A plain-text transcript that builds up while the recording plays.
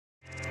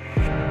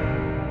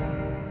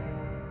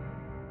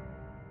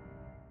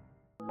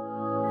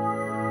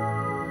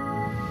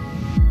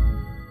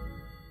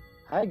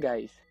Hi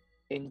guys,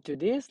 in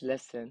today's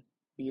lesson,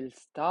 we'll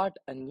start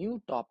a new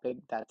topic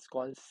that's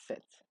called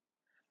sets.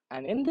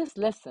 And in this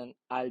lesson,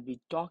 I'll be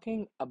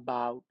talking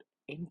about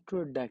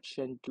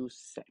introduction to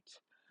sets.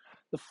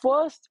 The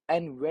first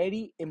and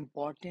very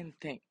important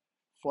thing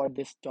for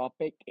this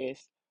topic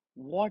is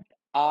what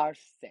are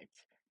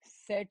sets?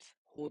 Sets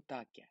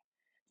hota kya?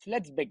 So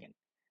let's begin.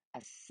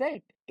 A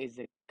set is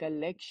a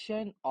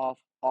collection of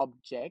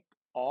objects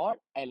or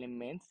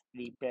elements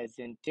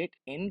represented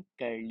in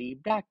curly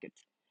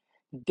brackets.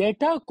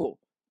 Data को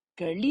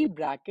curly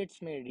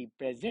brackets में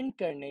represent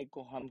करने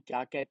को हम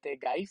क्या कहते हैं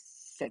guys?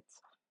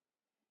 Sets.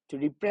 To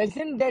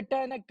represent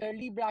data in a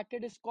curly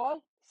bracket is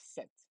called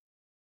sets.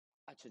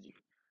 अच्छा जी,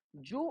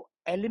 जो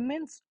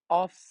elements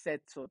of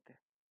sets होते हैं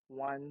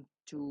 1,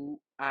 2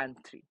 and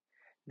 3,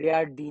 they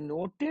are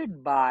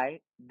denoted by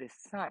this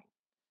sign.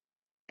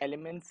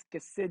 Elements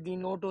किससे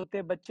denote होते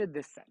हैं बच्चे?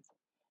 This sign.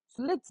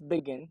 So let's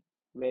begin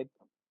with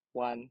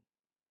one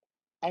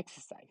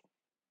exercise.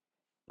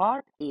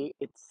 Part A,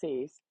 it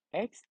says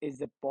x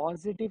is a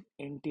positive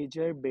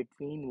integer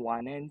between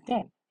 1 and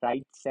 10.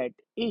 Write set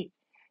A.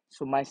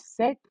 So my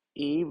set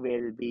A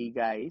will be,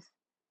 guys,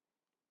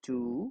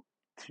 2,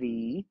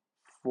 3,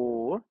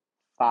 4,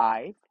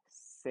 5,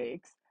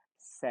 6,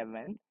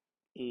 7,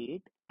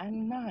 8,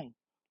 and 9.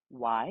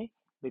 Why?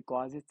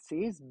 Because it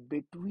says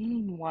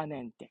between 1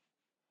 and 10.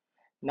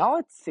 Now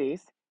it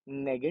says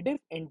negative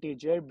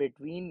integer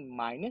between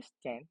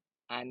 -10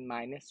 and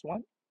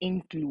 -1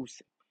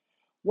 inclusive.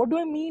 What do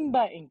I mean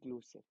by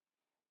inclusive?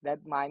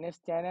 That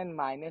 -10 and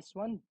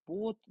 -1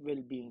 both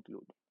will be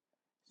included.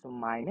 So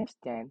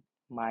 -10,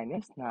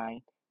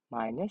 -9,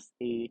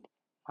 -8,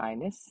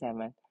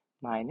 -7,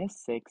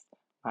 -6,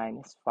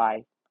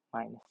 -5,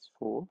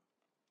 -4,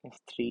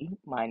 -3,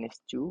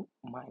 -2,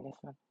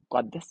 -1.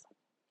 Got this?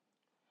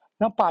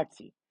 Now part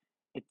C.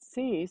 It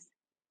says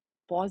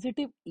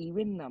positive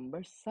even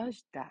numbers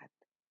such that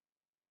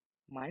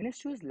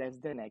 -2 is less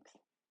than x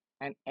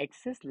and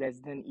x is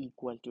less than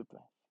equal to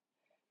 12.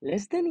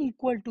 Less than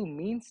equal to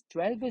means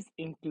 12 is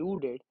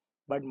included,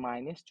 but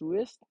 -2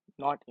 is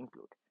not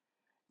included.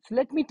 So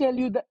let me tell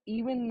you the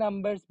even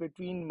numbers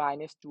between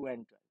 -2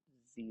 and 12.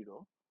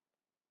 0,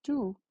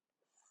 2,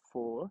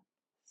 4,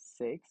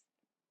 6,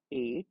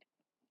 8,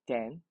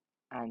 10,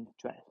 and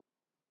 12.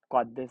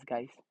 Got this,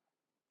 guys?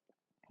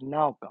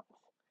 Now comes.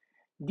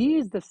 D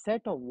is the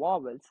set of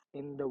vowels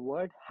in the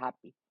word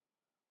happy.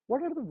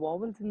 What are the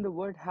vowels in the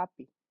word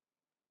happy?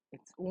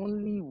 It's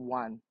only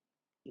one,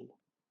 A.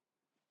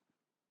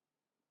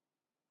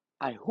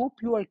 I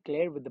hope you are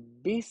clear with the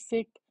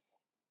basic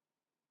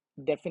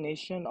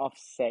definition of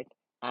set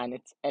and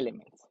its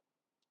elements.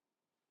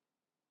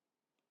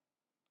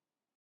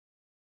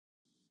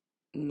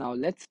 Now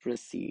let's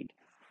proceed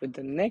with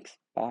the next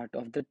part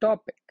of the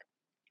topic,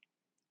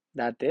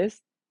 that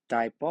is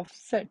type of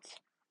sets.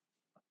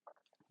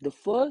 The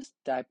first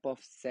type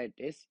of set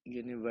is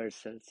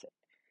universal set.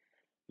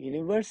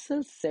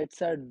 Universal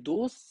sets are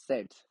those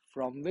sets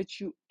from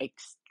which you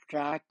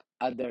extract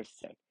other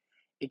sets.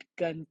 It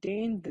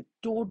contains the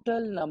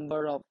total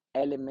number of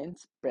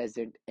elements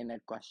present in a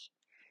question.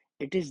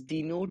 It is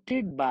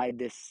denoted by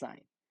this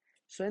sign.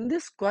 So in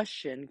this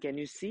question, can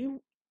you see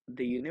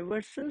the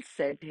universal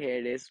set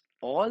here is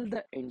all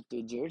the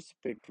integers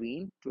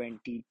between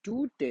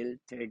 22 till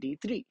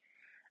 33.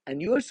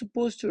 And you are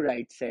supposed to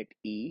write set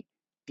E,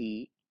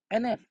 T,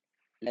 and F.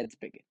 Let's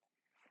begin.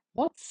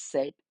 What's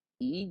set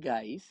E,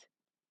 guys?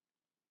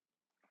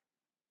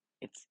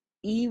 It's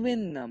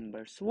even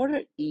numbers. What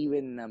are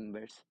even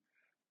numbers?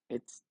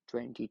 It's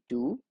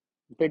 22,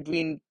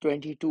 between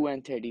 22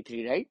 and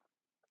 33, right?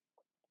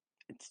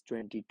 It's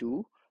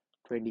 22,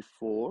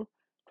 24,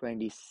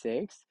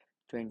 26,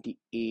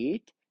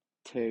 28,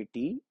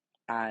 30,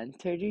 and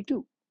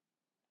 32.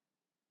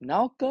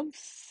 Now comes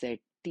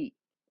set T.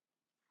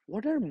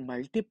 What are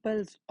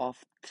multiples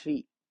of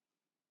 3?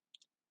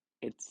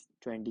 It's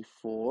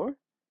 24,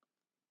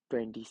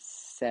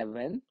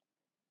 27,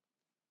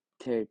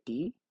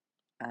 30,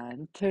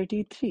 and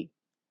 33.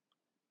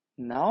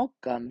 Now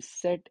comes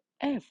set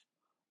F.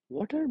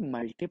 What are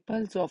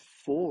multiples of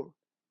 4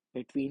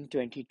 between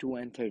 22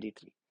 and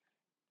 33?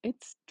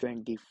 It's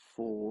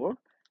 24,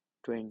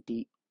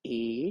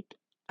 28,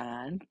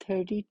 and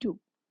 32.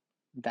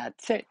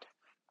 That's it.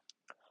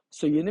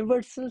 So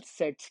universal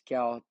sets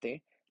क्या होते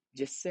हैं?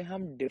 जिससे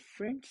हम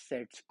different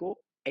sets को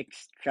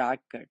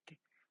extract करते,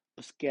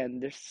 उसके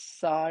अंदर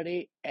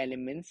सारे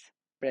एलिमेंट्स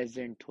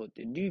प्रेजेंट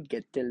होते. Do you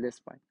get till this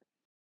point?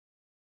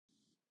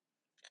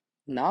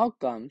 Now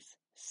comes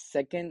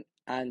second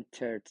and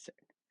third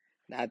set,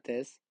 that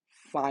is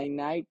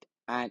finite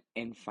and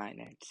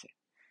infinite set.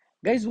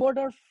 Guys, what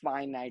are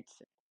finite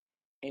set?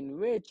 In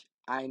which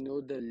I know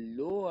the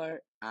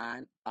lower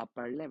and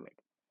upper limit.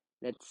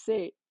 Let's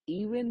say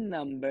even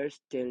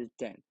numbers till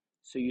 10.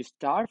 So you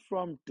start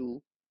from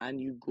 2 and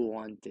you go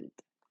on till 10.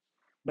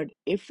 But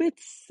if it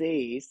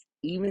says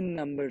even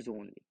numbers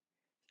only,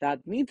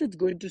 that means it's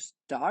going to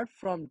start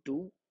from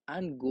 2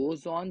 and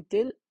goes on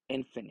till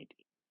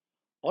infinity.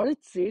 Or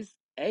it says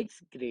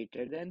x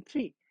greater than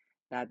 3.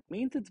 That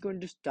means it's going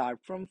to start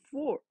from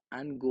 4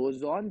 and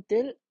goes on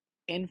till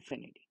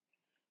infinity.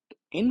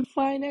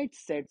 Infinite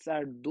sets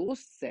are those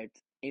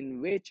sets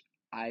in which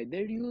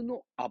either you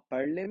know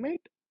upper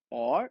limit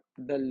or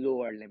the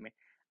lower limit,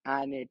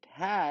 and it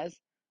has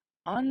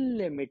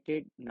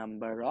unlimited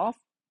number of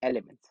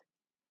elements.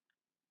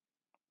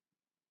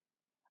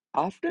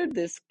 After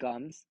this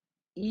comes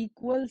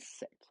equal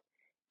sets.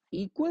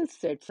 Equal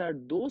sets are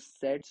those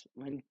sets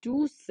when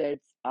two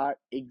sets are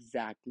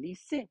exactly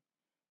same.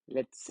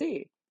 Let's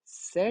say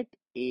set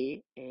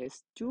A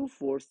is 2,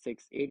 4,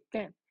 6, 8,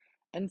 10,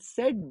 and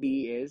set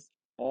B is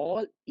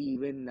all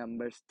even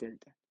numbers till 10.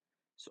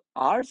 So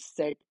our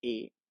set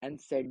A and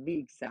set B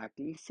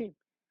exactly same.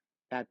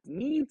 That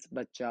means,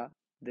 bacha,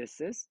 this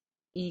is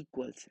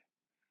equal set.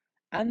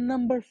 And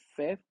number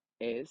 5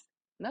 is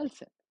null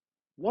set.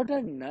 What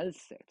are null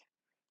sets?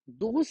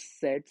 Those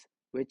sets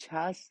which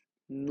has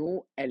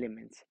no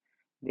elements.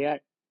 They are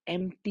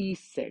empty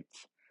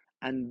sets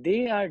and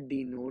they are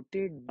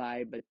denoted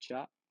by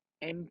bacha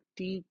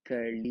empty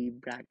curly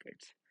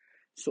brackets.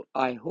 So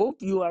I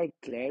hope you are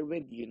clear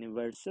with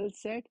universal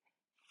set,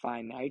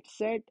 finite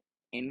set,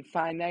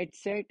 infinite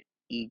set,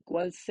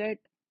 equal set,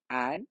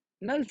 and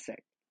null set.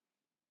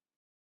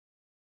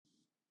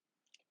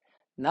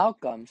 Now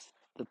comes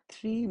the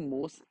three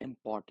most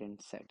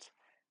important sets,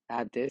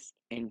 that is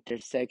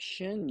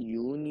intersection,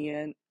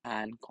 union,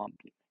 and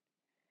complement.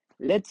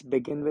 Let's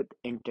begin with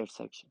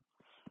intersection.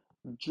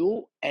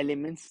 जो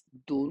elements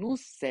दोनों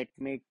set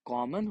में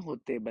common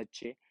होते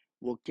बच्चे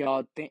वो क्या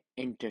होते हैं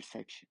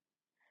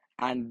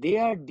intersection and they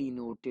are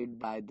denoted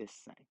by this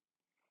sign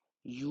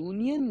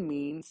union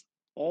means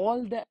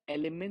all the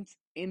elements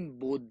in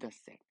both the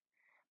set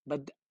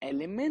but the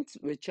elements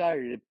which are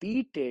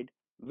repeated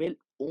will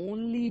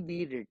only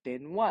be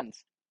written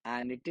once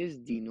and it is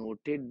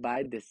denoted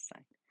by this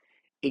sign.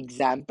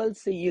 Example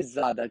से ये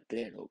ज्यादा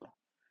clear होगा.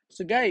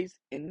 So guys,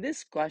 in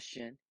this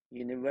question,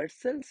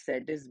 universal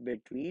set is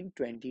between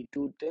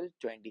 22 till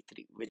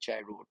 23, which I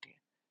wrote here.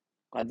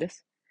 Got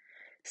this?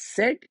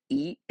 Set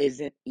E is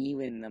an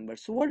even number.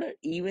 So what are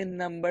even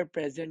number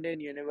present in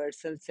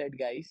universal set,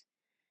 guys?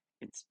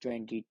 It's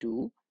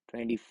 22,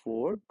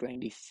 24,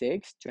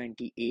 26,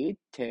 28,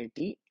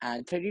 30,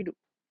 and 32.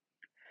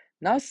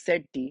 Now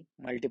set T,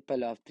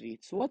 multiple of 3.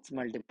 So what's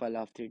multiple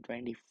of 3?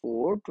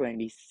 24,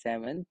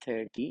 27,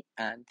 30,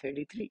 and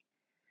 33.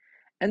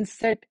 And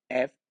set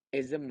F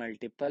is a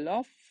multiple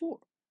of 4,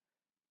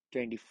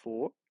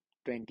 24,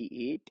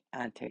 28,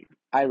 and 30.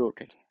 I wrote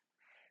it.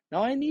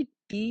 Now I need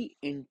T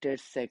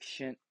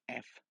intersection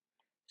F.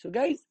 So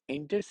guys,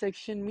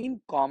 intersection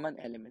mean common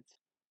elements.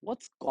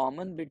 What's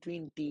common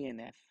between T and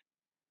F?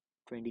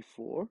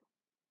 24,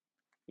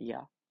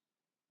 yeah.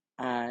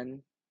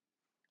 And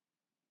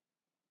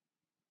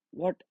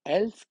what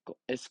else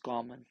is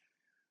common?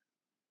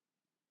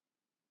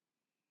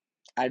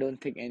 I don't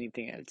think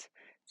anything else.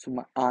 So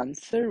my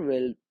answer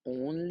will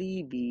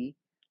only be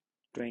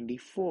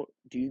 24.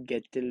 Do you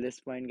get till this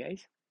point,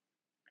 guys?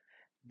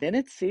 Then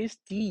it says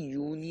T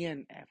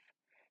union F.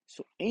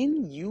 So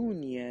in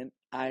union,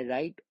 I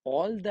write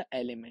all the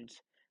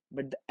elements,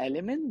 but the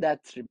element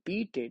that's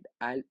repeated,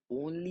 I'll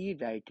only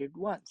write it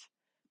once.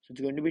 So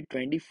it's going to be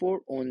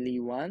 24 only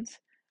once,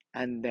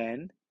 and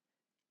then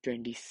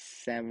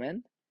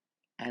 27,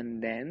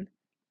 and then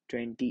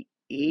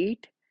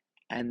 28,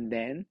 and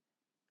then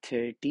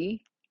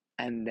 30,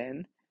 and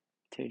then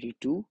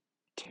 32,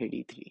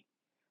 33.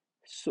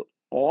 So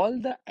all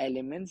the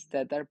elements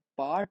that are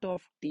part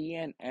of T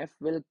and F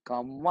will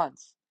come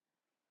once,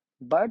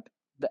 but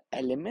the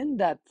element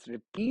that's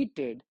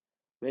repeated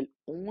will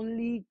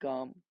only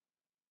come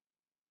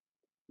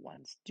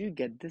once. Do you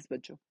get this,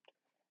 bacho?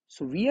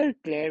 So we are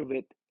clear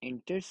with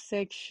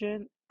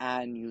intersection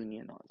and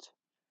union also.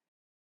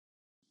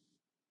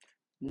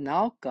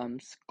 Now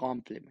comes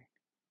complement.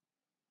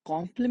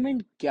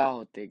 Complement क्या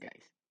होते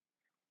guys?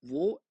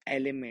 वो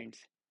elements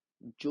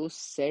जो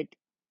set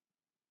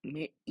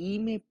में E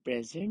में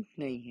present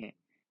नहीं है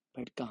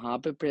but कहाँ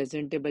पे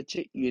present है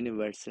बच्चे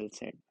universal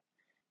set.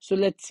 So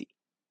let's see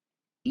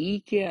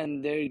E के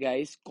अंदर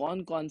गाइस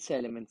कौन कौन से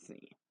एलिमेंट्स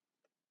नहीं है.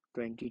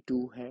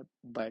 22 है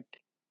बट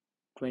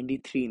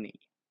 23 नहीं,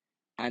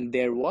 and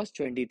there was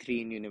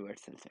 23 in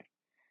universal set.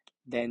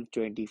 Then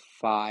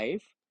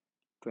 25,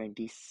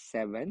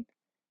 27,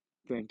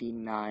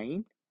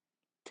 29,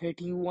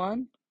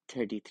 31,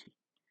 33.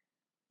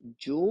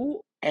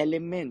 जो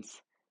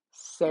elements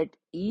set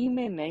E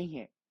में नहीं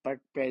है but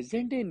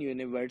present in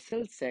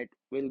universal set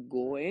will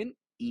go in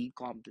E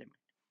complement.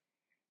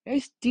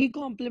 इस T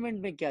complement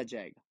में क्या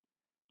जाएगा?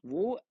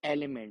 वो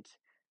elements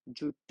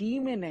जो T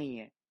में नहीं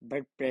है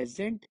but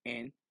present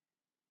in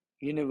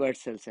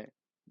universal set,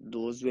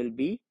 those will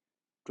be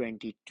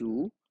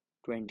 22,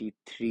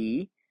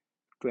 23,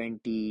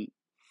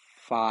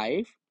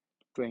 25,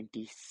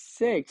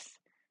 26,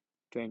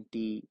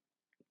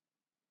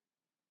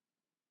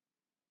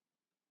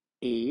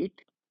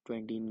 28,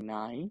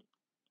 29,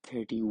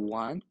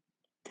 31,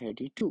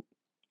 32.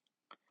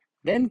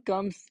 Then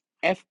comes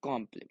F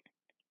complement.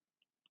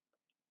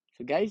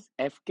 So guys,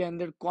 F के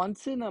अंदर कौन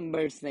से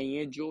नंबर्स नहीं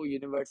है जो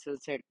यूनिवर्सल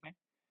सेट में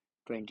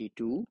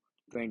 22,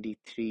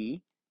 23,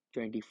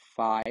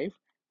 25,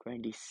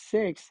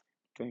 26,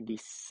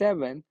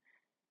 27,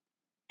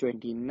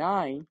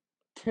 29,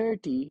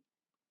 30,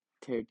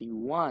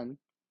 31,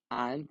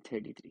 and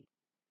 33.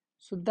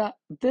 So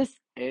this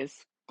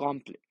is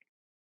complement.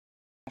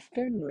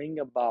 After knowing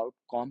about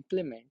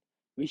complement,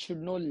 we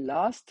should know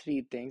last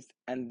three things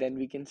and then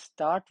we can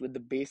start with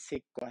the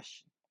basic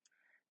question.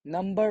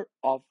 Number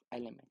of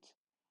elements.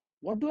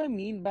 What do I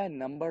mean by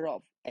number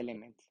of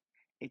elements?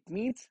 It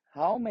means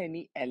how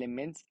many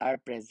elements are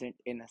present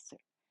in a set.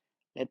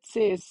 Let's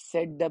say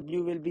set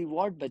W will be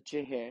what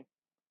bache here?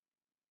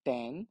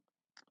 10,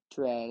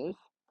 12,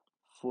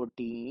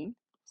 14,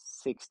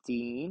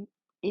 16,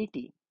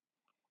 18.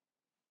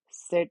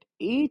 Set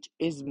H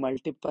is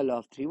multiple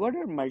of 3. What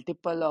are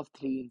multiple of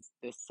 3 in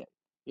this set?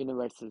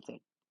 Universal set.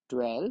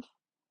 12,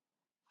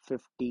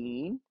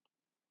 15,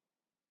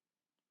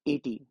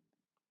 18.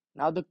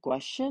 Now the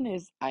question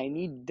is I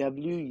need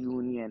W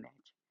union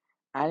H.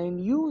 And in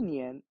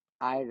union,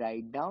 I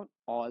write down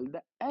all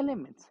the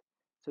elements.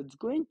 So it's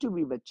going to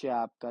be बच्चे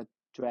आपका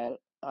 12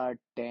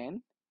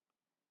 10.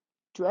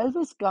 12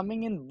 is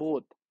coming in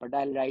both, but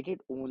I'll write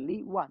it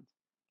only once.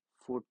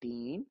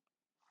 14,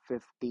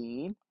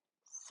 15,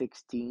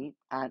 16,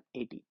 and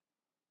 18.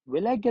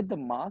 Will I get the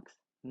marks?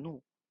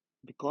 No,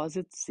 because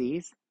it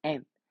says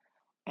n.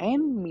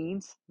 N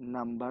means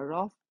number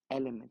of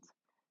elements.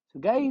 So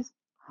guys,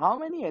 how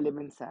many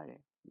elements are there?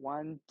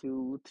 1,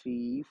 2,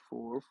 3,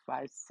 4,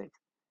 5, 6.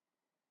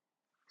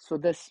 So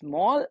the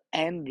small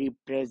n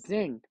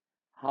represent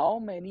how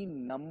many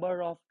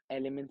number of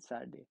elements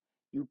are there.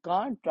 You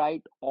can't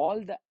write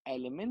all the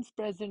elements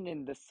present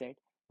in the set,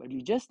 but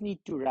you just need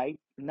to write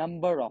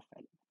number of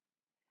elements.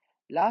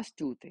 Last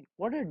two things.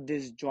 What are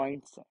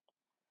disjoint sets?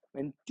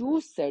 When two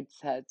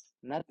sets has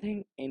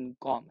nothing in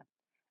common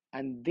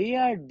and they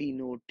are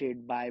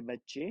denoted by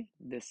बच्चे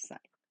this sign.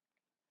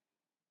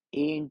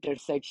 A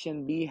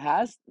intersection B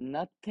has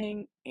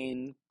nothing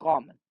in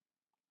common.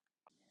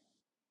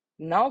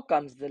 Now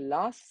comes the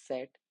last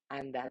set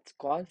and that's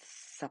called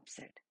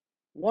subset.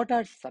 What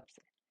are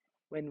subsets?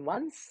 When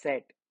one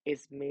set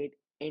is made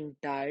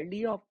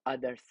entirely of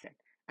other set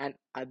and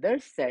other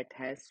set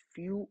has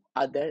few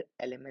other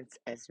elements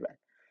as well.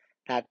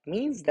 That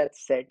means that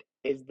set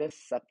is the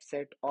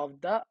subset of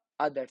the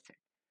other set.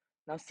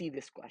 Now see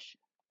this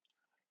question.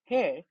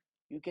 Here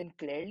you can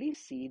clearly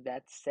see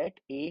that set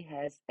A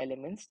has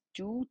elements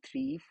 2,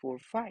 3, 4,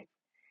 5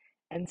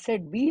 and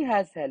set B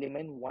has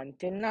element 1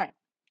 till 9.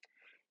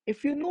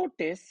 If you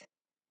notice,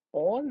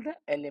 all the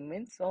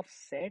elements of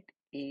set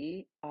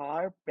A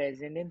are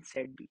present in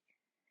set B,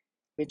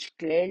 which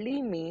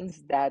clearly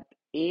means that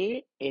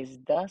A is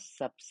the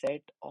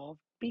subset of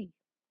B.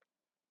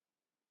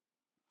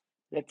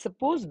 Let's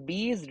suppose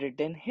B is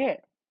written here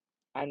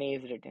and A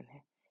is written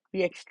here.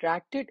 We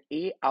extracted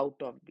A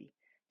out of B.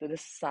 So the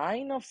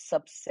sign of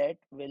subset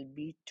will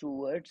be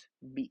towards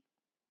B.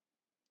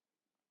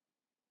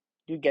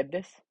 Do you get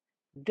this?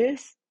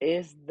 This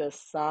is the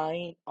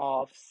sign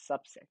of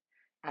subset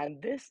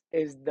and this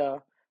is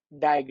the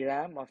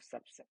diagram of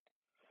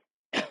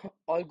subset.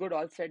 All good,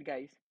 all set,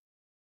 guys.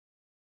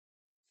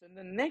 So in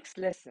the next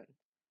lesson,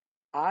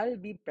 I'll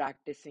be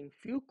practicing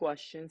few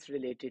questions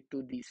related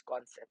to these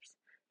concepts.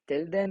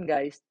 Till then,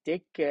 guys,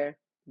 take care.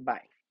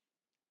 Bye.